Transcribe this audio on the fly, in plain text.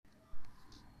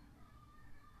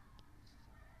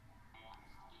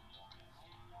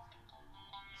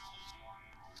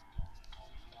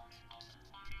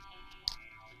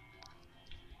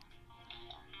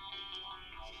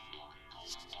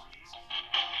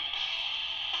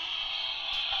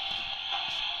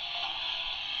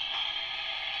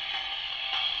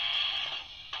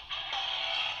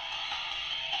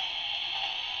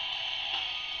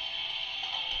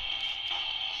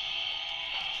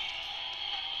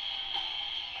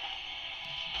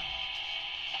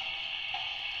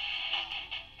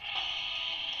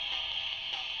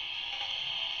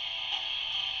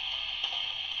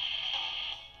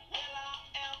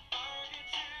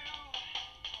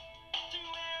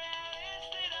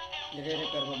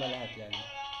I-repair mo ba lahat yan?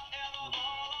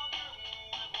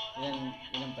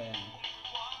 Ilan pa yan?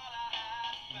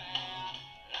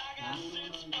 Ha?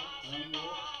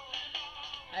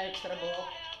 Ay, extra buhok?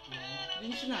 Hindi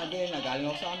nyo sinabi, nagaling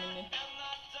ako sa amin eh.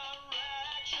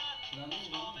 Dami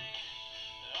mo.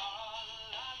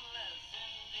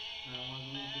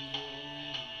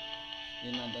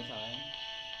 Yun nandun sa akin.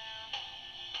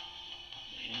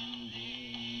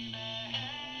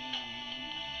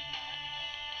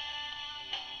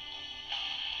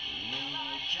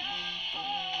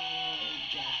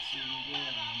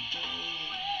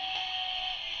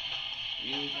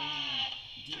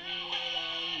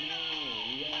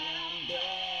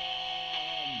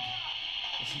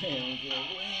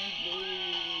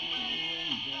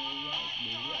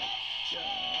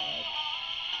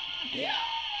 Yeah!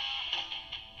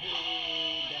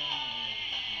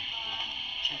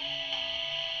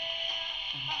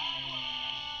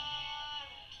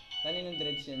 Kaninong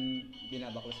dreads yung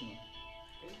binabaklas mo?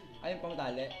 Ay, yung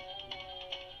pamatali?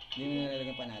 Hindi mo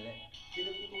nalalagyan panali?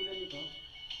 Pinagputulan ito.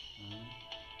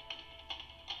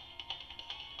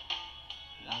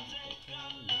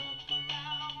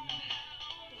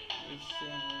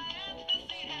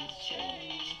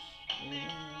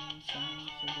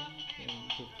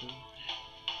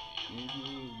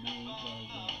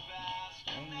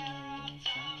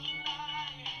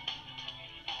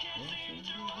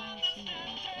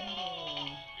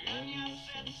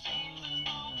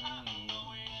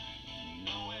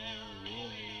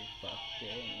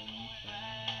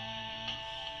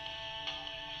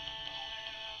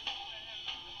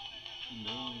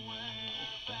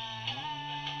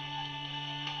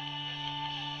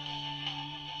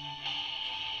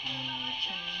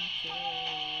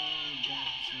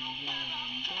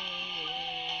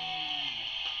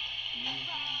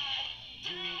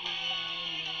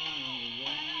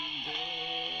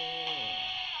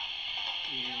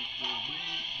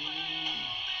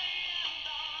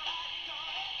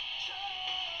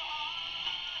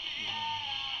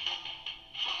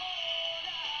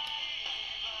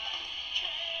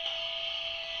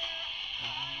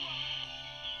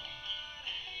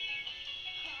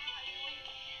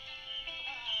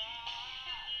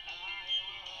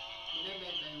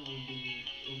 Binibenta yung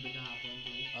ubi kahapon,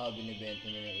 boy. Oo, binibenta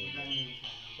nila yung ulo. Magkano yung isa?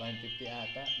 150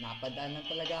 ata. Napadaan lang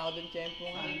talaga ako doon, tiyempo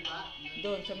nga. Saan pa?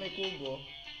 Doon, sa may kubo.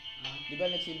 Ah? Di ba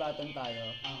nagsibatan tayo?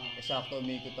 Oo. Eh, sakto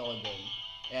umikot ako doon.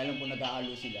 Eh, alam ko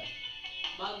nag-aalo sila.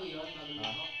 Bago yun? Bago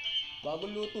Ah. luto?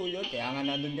 Bagong luto yun, kaya nga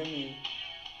nandun kami.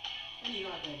 Hindi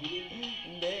ka kaya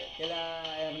Hindi, kila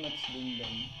Airmax din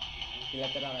doon. Kila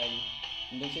Trakel.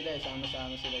 Nandun sila,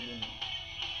 sama-sama sila doon.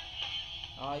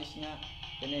 Ayos nga,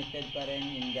 connected pa rin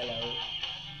yung galaw.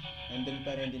 Nandun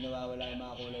pa rin, di nawawala yung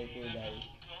mga kulay-kulay.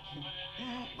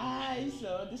 I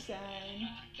saw the sign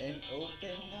and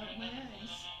opened up my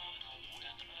eyes.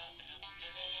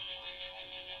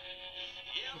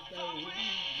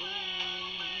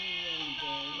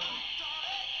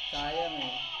 Sayang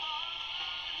eh.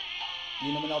 Hindi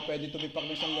naman ako pwede tumipak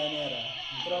ng isang ganera.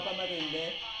 Tropa matindi.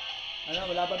 Ano,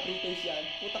 wala bang pre-taste yan?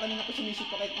 Puta kanina pa sumisip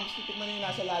pa kahit gusto tikman na yung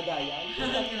nasa lagayan.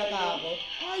 Puta kinaka ako.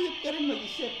 Ayop ka rin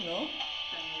mag-isip, no?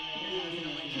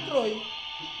 Si Troy,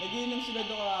 nagiinom sila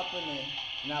doon kahapon eh.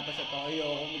 Napasat ako,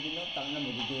 ayoko mag-inom. Tang na,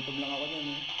 magugutom lang ako nun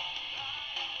eh.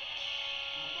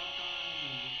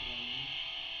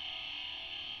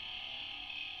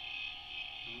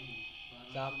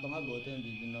 Sakto nga, buti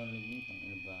hindi din ako nag-meet. Ang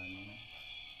ano ba, ano?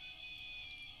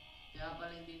 Kaya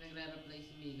pala hindi nagre-reply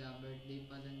si Mika. Birthday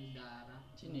pala ni Dara.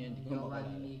 Sino yun? Hindi ko Gawa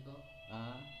makalala. ni Nico.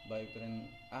 Boyfriend.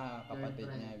 Kapatid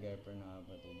Girlfriend. niya, girlfriend na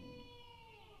kapatid niya.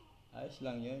 Ayos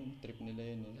lang yun, trip nila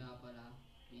yun eh. Kaya pala,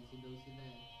 busy daw sila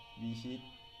eh.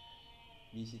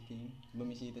 Visiting.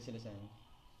 Bumisita sila sa akin.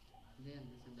 Hindi,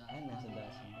 ando sa daan. Nasa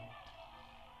Dasan.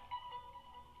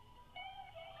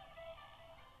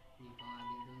 Hindi pa nga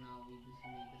din daw nauwi doon si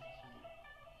Mika sa site.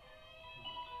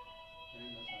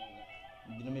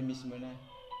 Hindi na may miss mo na.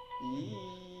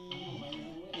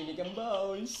 Pili kang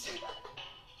bows.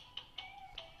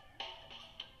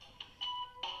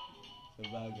 Sa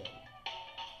bagay.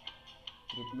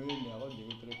 Trip mo yun ako, di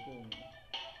ko trip yun.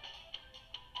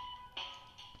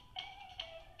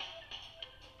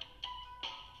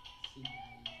 Si Dai.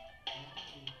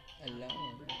 Alam.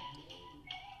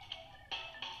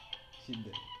 Sid.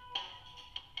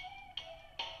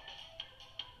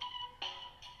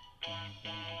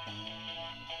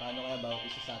 Paano kaya bawat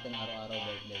isa sa atin araw-araw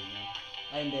birthday niya?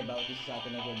 Ay hindi, bawat isa sa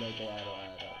atin nag-birthday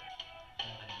araw-araw.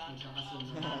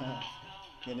 Magkakasunod.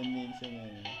 Ganun minsan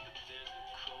yun.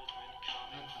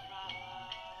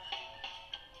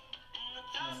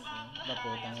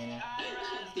 Baputang ina.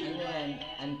 Ano yan?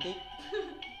 Antique?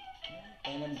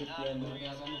 Kaya ng beat yan.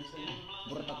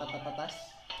 Burtatatatas.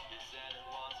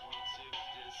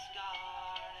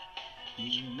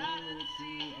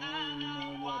 Humanity, I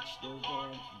know watch the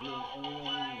world blow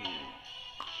away.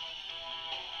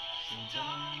 So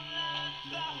don't let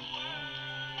the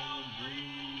world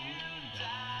bring you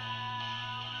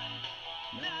down.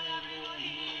 Not everyone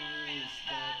here is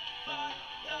that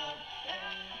fucked up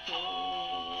and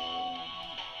cold.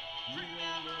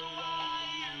 Remember why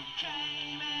you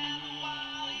came and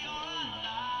why you're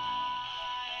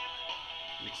alive.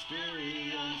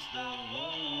 Experience the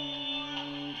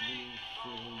world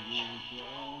before you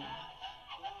grow.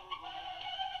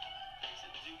 So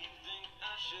do you think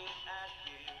I should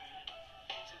adhere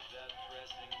to that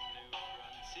pressing new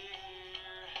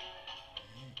frontier?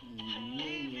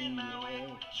 Paving my way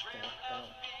with trail of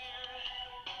fear.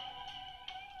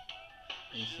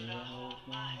 Should I hold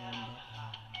my hand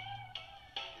up?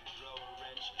 Throw a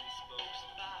wrench in spokes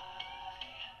by.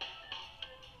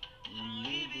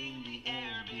 Leaving the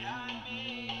air behind me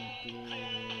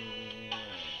clear.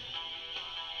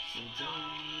 So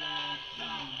don't let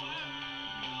the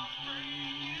world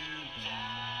bring you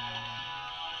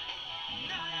down.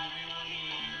 Not everyone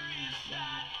here is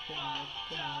that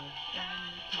fucked up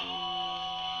and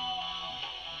cold.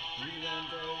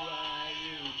 Remember why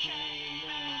you came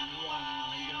and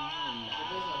why you're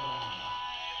alive.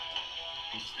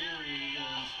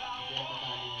 Experience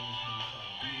before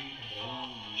you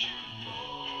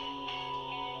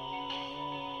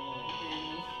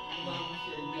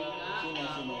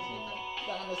Sino?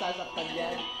 Saan ka nasasaktan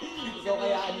yan? Ikaw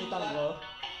kaya anitang ko?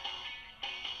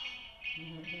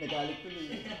 Nagalit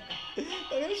tuloy.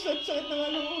 Ang sakit na nga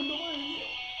ng ulo ko eh.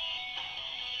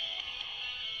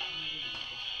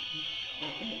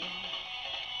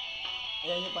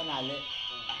 Ayan yung panali.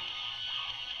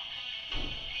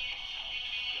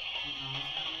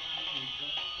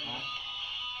 Ha?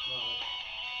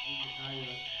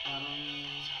 Ayos. Parang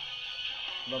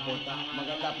Babuta.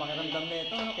 Maganda pakiramdam na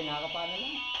ito. No? Kinakapa na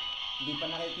lang. Hindi pa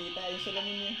nakikita yung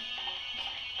salamin niya.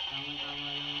 tama-tama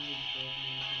lang yung higpit.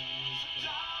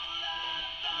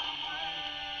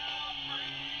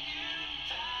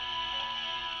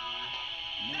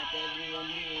 Not everyone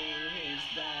here is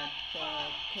that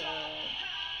fucked up.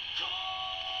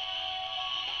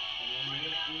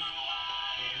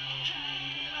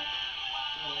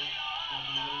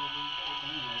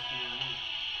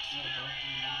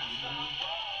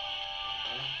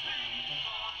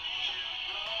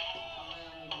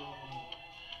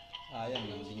 Sayang,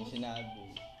 hindi niya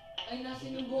sinabi. Ay,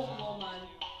 nasin yung buhok mo, man.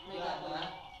 May gato na.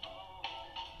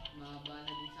 Mahaba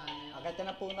na din sana yun. Akit ka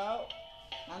na punaw.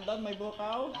 Nandun, may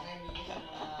bukaw. Hindi ka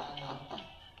mga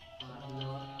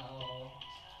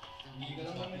Hindi ko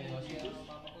lang naman yung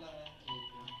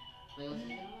Payosin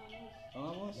ka naman.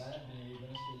 Oo nga, boss. binigay ko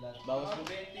na sila.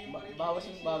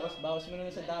 Bawas mo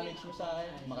na sa damage mo sa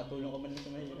akin. Makatulong ka man lang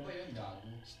sa mahirap. yun, gago?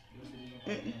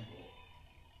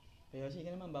 Pero sige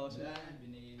ka naman, bawas mo.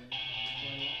 Binigay ko na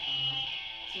Wala ka.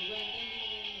 Si Gwenda hindi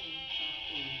na yun eh.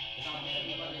 Sakto. Sabi sa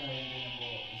iba rin, hindi na po.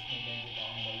 Is November pa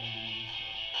ang balong binigay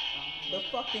siya. The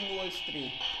fucking Wall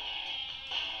Street.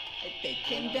 I take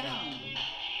him down.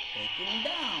 Take him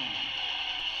down.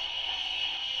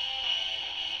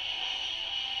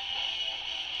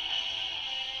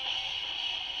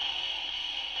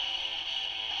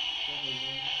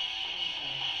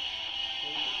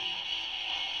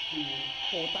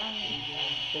 Putang.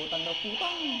 Putang na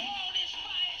putang.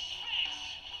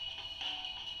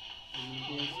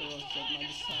 Jesus of my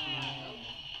son.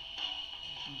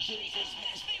 Jesus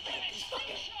makes me rip this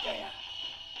fucking yeah.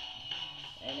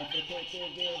 And if you take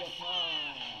it good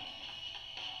apart.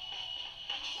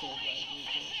 Just like you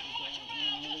just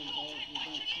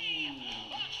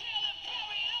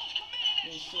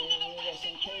you say rest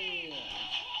in peace.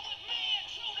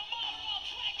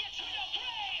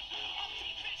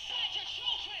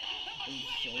 It's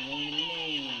saying your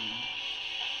name.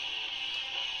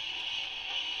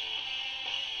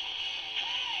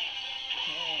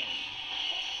 Hey.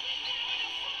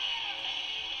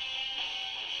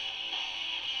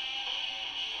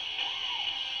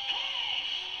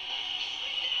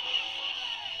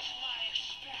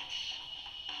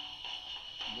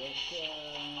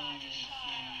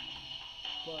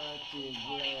 Party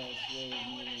glass with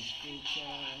me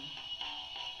feature.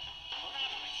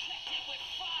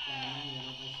 Kaya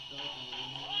hirap ka stop.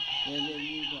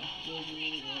 Hallelujah,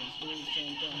 hallelujah, Spirit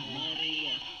Santa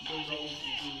Maria, Jesus,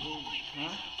 ha?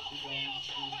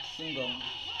 Singgong.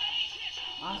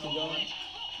 Ah, singgong.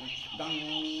 Dang.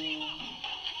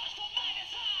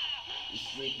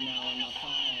 Sleep now on my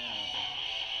fire.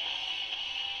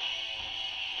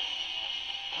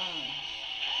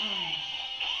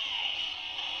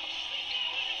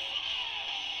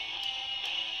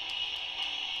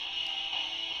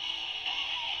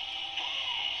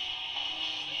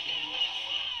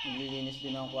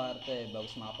 din ang kwarto eh,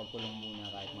 bagus makapagkulong muna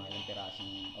kahit mga ilang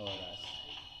pirasong oras.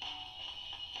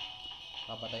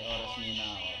 Kapatay oras muna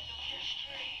ako.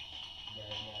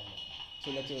 Gala-gala.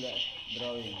 Sulat-sulat,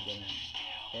 drawing, ganun.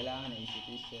 Kailangan na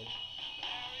isip-isip.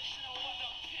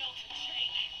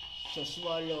 So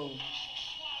swallow.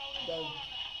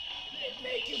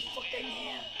 Make you fucking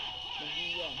hear.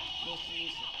 Maria, Miss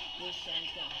Lisa, Miss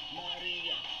Santa,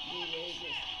 Maria,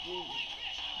 Jesus,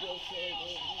 Jose,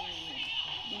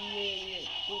 Diego,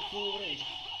 Kukure.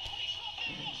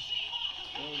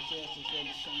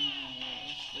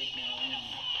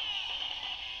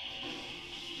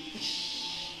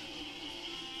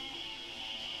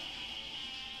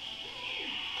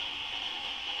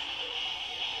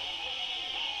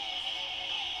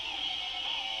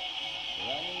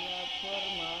 Running up for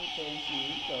mountains, you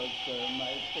conquer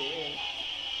my fear.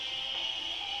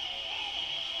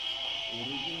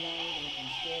 Original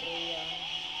Hysteria.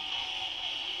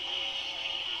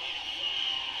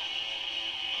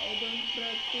 I don't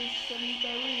practice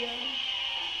Santeria.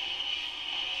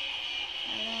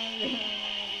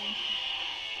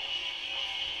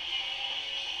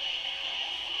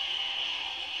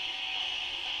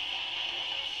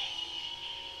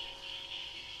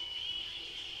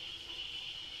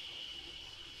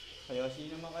 Kayo,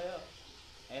 sino naman kayo?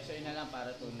 SOE na lang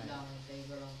para tunay. Lang,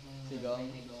 tayo lang ng Sigong?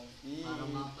 Sigong.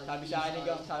 Para sabi sa akin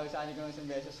ni Gang, isang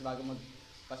beses bago mag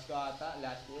Pasko ata,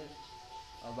 last year.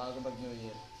 O bago mag New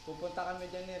Year. Pupunta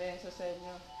kami dyan ni Renzo sa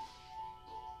inyo.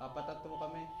 Papatato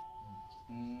kami.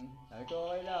 Sabi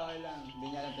ko, okay lang.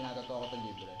 Hindi niya alam, tinatato ako ng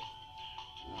libre.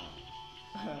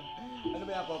 Ano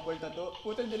ba yan, couple tattoo?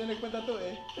 Putang hindi na nagpatato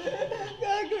eh.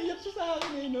 Gago, iyak siya sa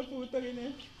akin eh, no? Putang ina.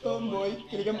 Tomboy,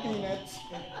 kiligang peanuts.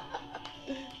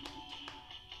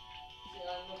 Si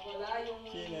ano pala yung...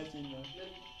 Sino?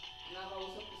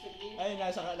 Nakausap ko sa jeep. Ay,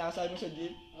 nakasal mo sa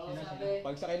jeep. Oo, Sino, sabi.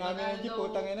 Pagsakay namin ng jeep, magkano?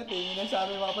 putang ina, tingin sa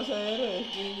amin mga pasahero eh.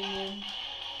 Minimum.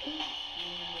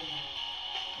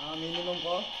 Minimum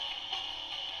ko?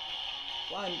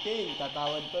 1K,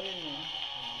 tatawad pa rin eh.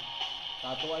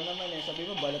 Tatuan naman eh, sabi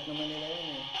mo balat naman nila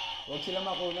yun eh. Huwag sila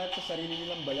makunat sa sarili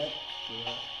nilang balat.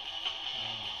 Diba?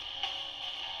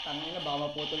 Tangina, baka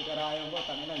maputol karayan ko.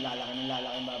 Tangina, lalaki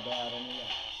ang babayaran nila.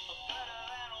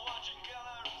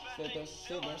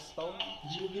 Silverstone.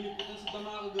 Hindi mo ginipitan sa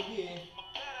tama kagabi eh.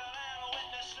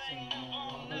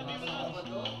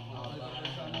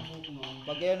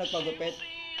 Pag kayo nagpagupit,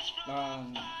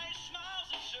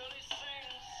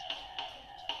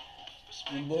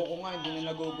 yung buhok ko nga, hindi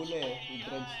na nagugulo eh. Yung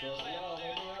dreads ko. Wala,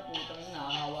 okay na nga. Putang na,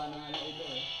 nakakahawa na nga lang ito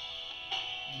eh.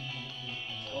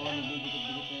 Oo,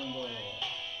 nagdidikit-dikit na yung buhok ko.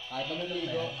 Kahit anong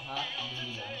ligo, ha?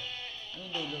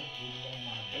 Anong dulo?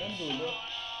 Walang dulo.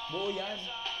 Buo yan.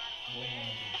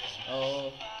 Oo.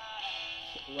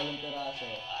 Walang piraso.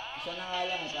 Isa na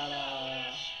nga lang, para...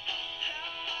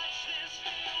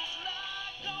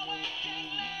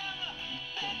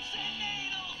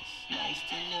 Nice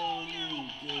to know you,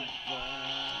 goodbye.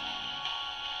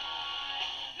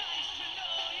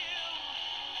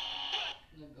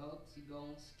 Nag-out si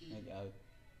Gongski. Nag-out.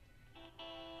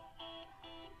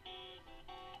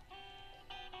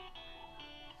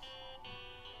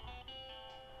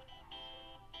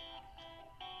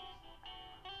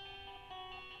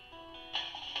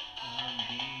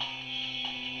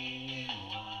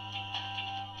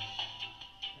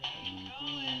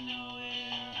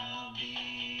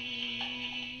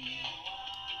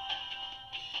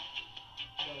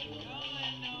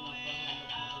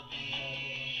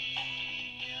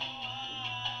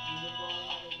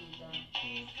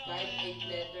 Kahit 8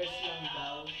 letters lang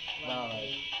daw.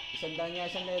 Bakit? Isang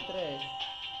isang letra eh.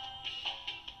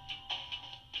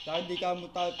 Saka hindi ka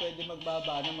mo tao pwede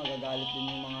magbaba na magagalit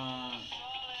din yung mga...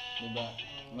 Diba?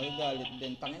 Magagalit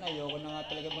din. Tangina, ayoko na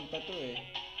nga talaga magtato eh.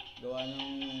 Gawa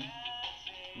ng...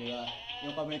 Diba?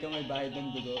 Yung kamay ko may bayad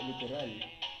ng dugo, literal.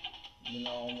 Doon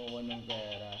ako kumuha ng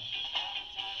pera.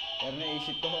 Pero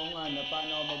naisip ko kung ano,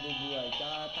 paano ako mabubuhay.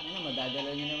 Tsaka tangina,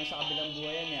 madadala nyo naman sa kabilang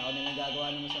buhay yan eh. Ako na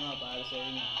nagagawa ng masama para sa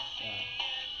inyo. Yeah.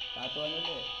 Tatuan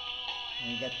ulit.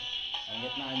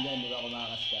 Hanggat na andyan, di ba,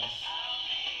 kumakaskas.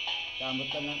 Kamot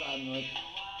ka ng kamot.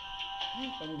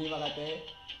 Pag hindi makate.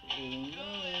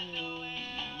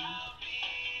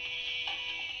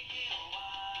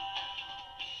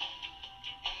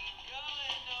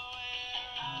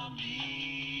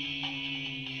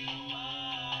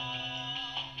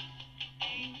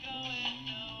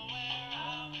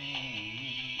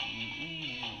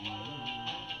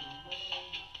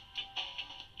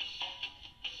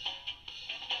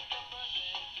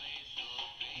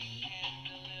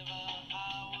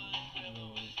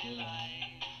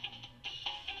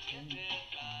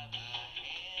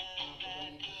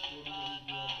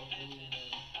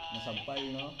 walang sampal,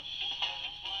 no?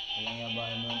 Walang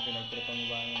yabayan mo yung pinagtripan mo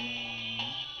ba ng...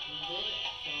 Hindi.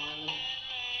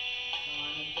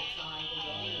 Nag-check sa akin ko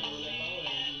gabi. Nagulat ako eh.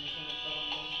 Hindi na siya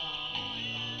nagparamdam sa akin.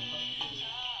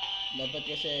 Dapat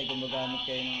kasi gumagamit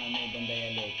kayo ng ibang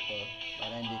dialekto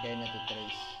para hindi kayo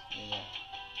natitrace, di ba?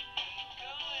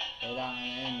 Kailangan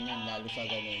na yan, lalo sa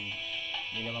ganun.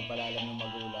 Hindi naman pala alam ng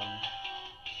magulang.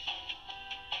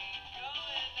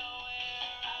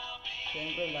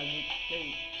 Siyempre, lagi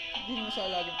play. Hindi naman siya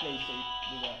lagi play safe,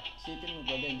 di ba? Isipin mo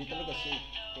ba din, hindi talaga safe.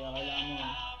 Kaya kailangan mo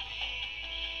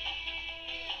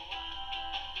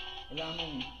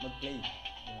mag-play.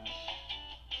 Diba?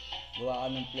 Gawa ka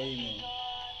ng play mo.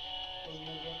 Pag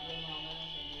nag-mama lang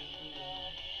sa beauty.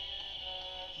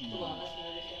 Tuwakas mo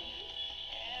na siya.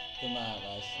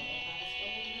 Tumakas. Tuwakas ka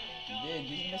muna.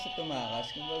 Hindi naman sa tumakas.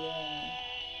 Kumbaga,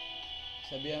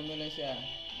 sabihan mo lang siya,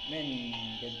 men,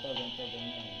 ganito,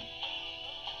 ganyan.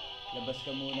 Labas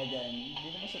ka muna dyan. Hindi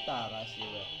naman sa takas, di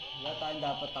ba? Wala tayong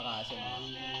dapat takasan.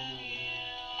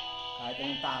 Kahit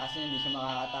anong takas niya, hindi siya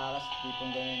makakatakas.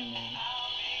 Tipong ganun.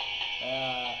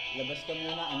 Kaya, labas ka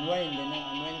muna, unwind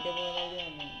ka muna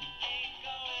dyan.